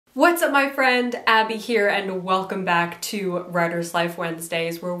What's up, my friend? Abby here, and welcome back to Writer's Life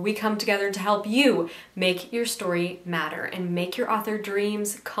Wednesdays, where we come together to help you make your story matter and make your author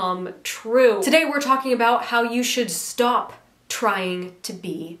dreams come true. Today we're talking about how you should stop trying to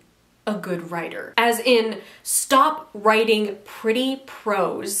be a good writer. As in, stop writing pretty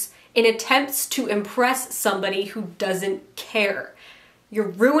prose in attempts to impress somebody who doesn't care. You're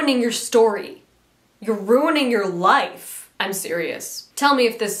ruining your story. You're ruining your life. I'm serious. Tell me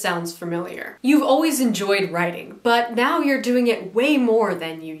if this sounds familiar. You've always enjoyed writing, but now you're doing it way more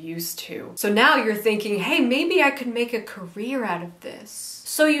than you used to. So now you're thinking, hey, maybe I could make a career out of this.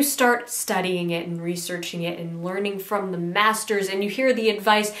 So you start studying it and researching it and learning from the masters, and you hear the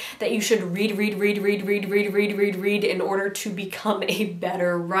advice that you should read in order to become a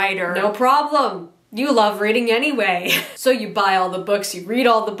better writer. No problem. You love reading anyway. So you buy all the books, you read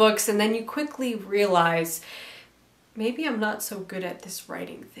all the books, and then you quickly realize, maybe I'm not so good at this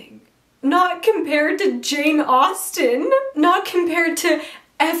writing thing. Not compared to Jane Austen. Not compared to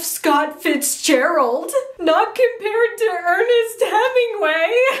F. Scott Fitzgerald. Not compared to Ernest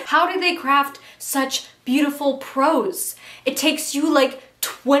Hemingway. How do they craft such beautiful prose? It takes you like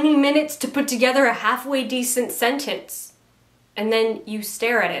 20 minutes to put together a halfway decent sentence. And then you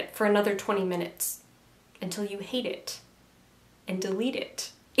stare at it for another 20 minutes until you hate it and delete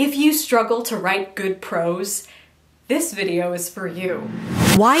it. If you struggle to write good prose, this video is for you.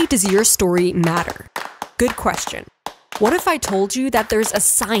 Why does your story matter? Good question. What if I told you that there's a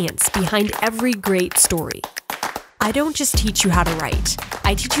science behind every great story? I don't just teach you how to write.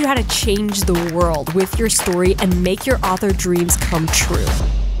 I teach you how to change the world with your story and make your author dreams come true.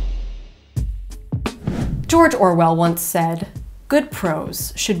 George Orwell once said, "Good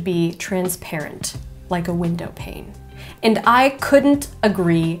prose should be transparent, like a window pane." And I couldn't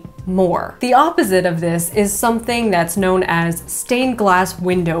agree more. The opposite of this is something that's known as stained glass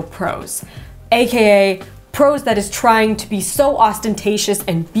window prose, aka prose that is trying to be so ostentatious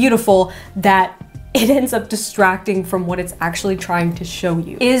and beautiful that it ends up distracting from what it's actually trying to show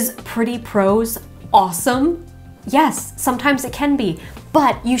you. Is pretty prose awesome? Yes, sometimes it can be,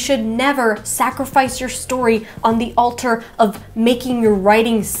 but you should never sacrifice your story on the altar of making your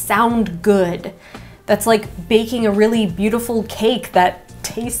writing sound good. That's like baking a really beautiful cake that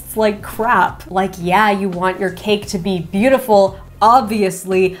tastes like crap. Like, yeah, you want your cake to be beautiful,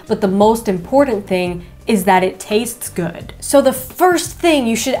 obviously, but the most important thing is that it tastes good. So the first thing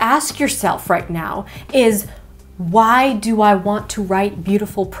you should ask yourself right now is, why do I want to write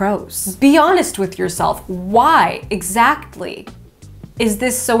beautiful prose? Be honest with yourself. Why exactly is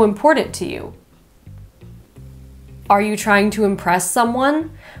this so important to you? Are you trying to impress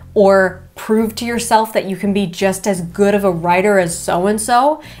someone? Or prove to yourself that you can be just as good of a writer as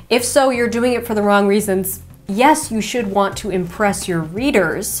so-and-so? If so, you're doing it for the wrong reasons. Yes, you should want to impress your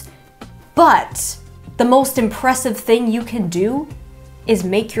readers, but the most impressive thing you can do is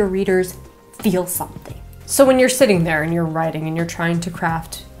make your readers feel something. So when you're sitting there and you're writing and you're trying to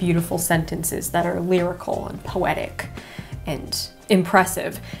craft beautiful sentences that are lyrical and poetic and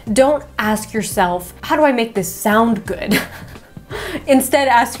impressive, don't ask yourself, how do I make this sound good? Instead,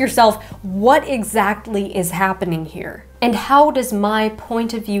 ask yourself, what exactly is happening here? And how does my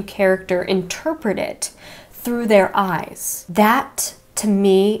point of view character interpret it through their eyes? That, to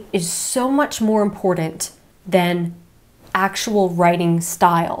me, is so much more important than actual writing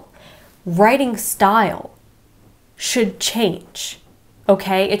style. Writing style should change,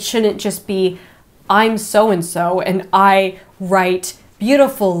 okay? It shouldn't just be, I'm so-and-so and I write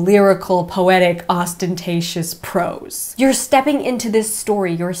beautiful, lyrical, poetic, ostentatious prose. You're stepping into this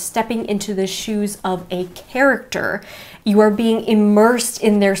story, you're stepping into the shoes of a character. You are being immersed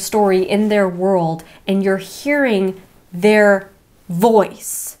in their story, in their world, and you're hearing their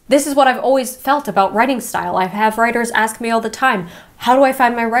voice. This is what I've always felt about writing style. I have writers ask me all the time, how do I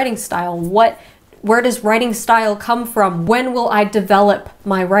find my writing style? Where does writing style come from? When will I develop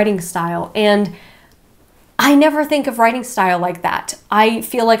my writing style? And I never think of writing style like that. I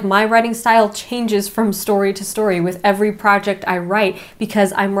feel like my writing style changes from story to story with every project I write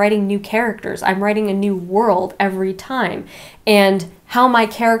because I'm writing new characters. I'm writing a new world every time. And how my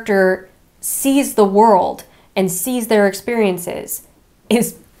character sees the world and sees their experiences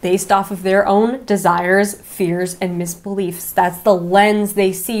is based off of their own desires, fears, and misbeliefs. That's the lens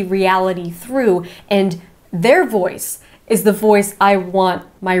they see reality through, and their voice is the voice I want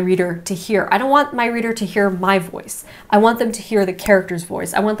my reader to hear. I don't want my reader to hear my voice. I want them to hear the character's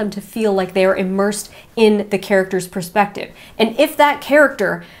voice. I want them to feel like they are immersed in the character's perspective. And if that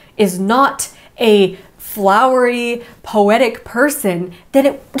character is not a flowery, poetic person, then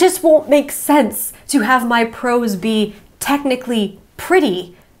it just won't make sense to have my prose be technically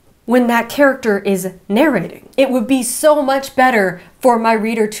pretty when that character is narrating. It would be so much better for my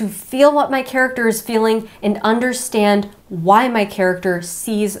reader to feel what my character is feeling and understand why my character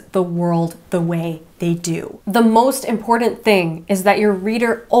sees the world the way they do. The most important thing is that your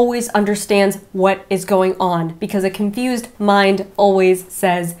reader always understands what is going on, because a confused mind always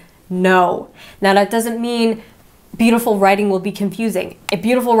says no. Now, that doesn't mean beautiful writing will be confusing.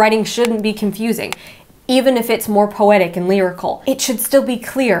 Beautiful writing shouldn't be confusing. Even if it's more poetic and lyrical, it should still be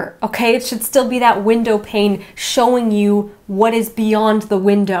clear, okay? It should still be that window pane showing you what is beyond the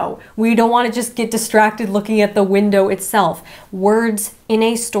window. We don't want to just get distracted looking at the window itself. Words in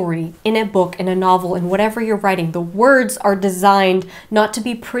a story, in a book, in a novel, in whatever you're writing, the words are designed not to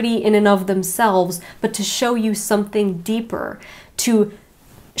be pretty in and of themselves, but to show you something deeper, to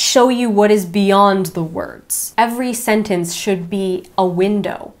show you what is beyond the words. Every sentence should be a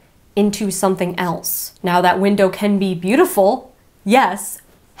window into something else. Now, that window can be beautiful, yes.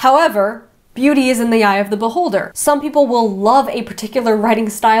 However, beauty is in the eye of the beholder. Some people will love a particular writing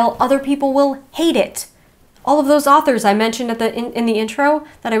style, other people will hate it. All of those authors I mentioned at in the intro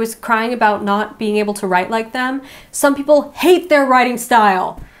that I was crying about not being able to write like them, some people hate their writing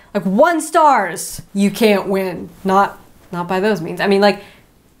style. Like 1 star. You can't win. Not by those means. I mean, like,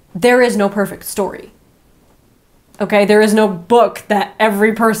 there is no perfect story. Okay, there is no book that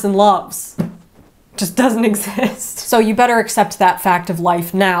every person loves. It just doesn't exist. So you better accept that fact of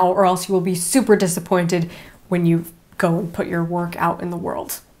life now, or else you will be super disappointed when you go and put your work out in the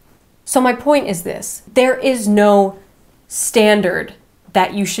world. So my point is this: there is no standard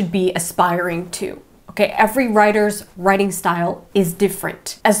that you should be aspiring to. Okay, every writer's writing style is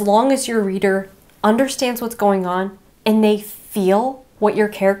different. As long as your reader understands what's going on and they feel what your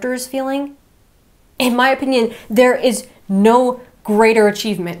character is feeling, in my opinion, there is no greater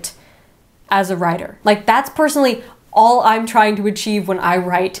achievement as a writer. Like, that's personally all I'm trying to achieve when I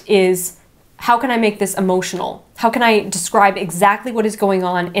write, is how can I make this emotional? How can I describe exactly what is going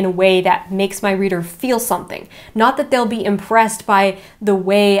on in a way that makes my reader feel something? Not that they'll be impressed by the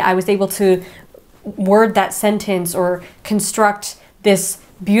way I was able to word that sentence or construct this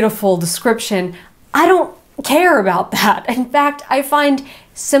beautiful description. I don't care about that. In fact, I find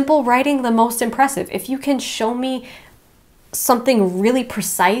simple writing the most impressive. If you can show me something really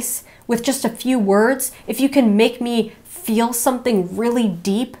precise with just a few words, if you can make me feel something really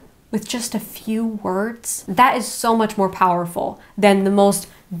deep with just a few words, that is so much more powerful than the most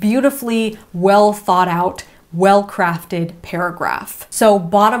beautifully well thought out, well crafted paragraph. So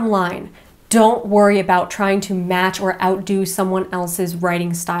bottom line, don't worry about trying to match or outdo someone else's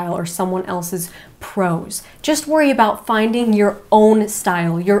writing style or someone else's prose. Just worry about finding your own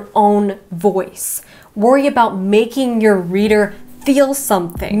style, your own voice. Worry about making your reader feel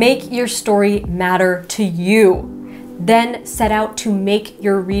something. Make your story matter to you. Then set out to make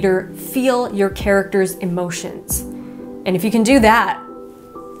your reader feel your character's emotions. And if you can do that,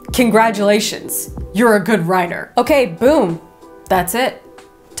 congratulations, you're a good writer. Okay, boom, that's it.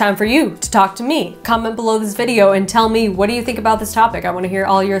 Time for you to talk to me. Comment below this video and tell me, what do you think about this topic? I want to hear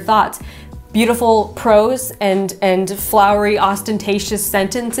all your thoughts. Beautiful prose and flowery, ostentatious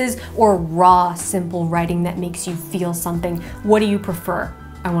sentences, or raw, simple writing that makes you feel something? What do you prefer?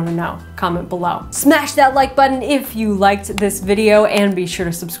 I want to know. Comment below. Smash that like button if you liked this video, and be sure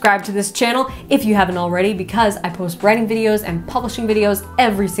to subscribe to this channel if you haven't already, because I post writing videos and publishing videos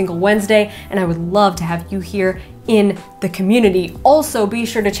every single Wednesday, and I would love to have you here in the community. Also, be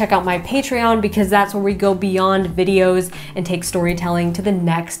sure to check out my Patreon, because that's where we go beyond videos and take storytelling to the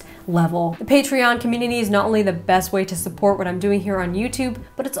next level. The Patreon community is not only the best way to support what I'm doing here on YouTube,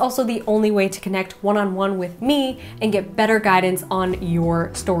 but it's also the only way to connect one-on-one with me and get better guidance on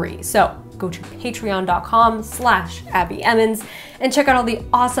your story. So go to patreon.com/Abbie Emmons and check out all the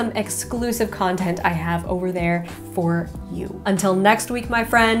awesome exclusive content I have over there for you. Until next week, my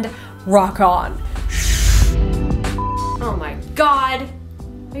friend, rock on. Oh my God,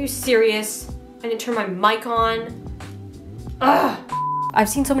 are you serious? I didn't turn my mic on. Ugh. I've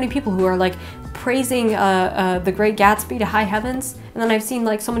seen so many people who are like praising The Great Gatsby to high heavens, and then I've seen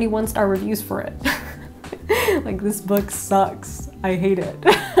like so many 1-star reviews for it. Like, this book sucks. I hate it.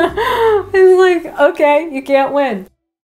 It's like, okay, you can't win.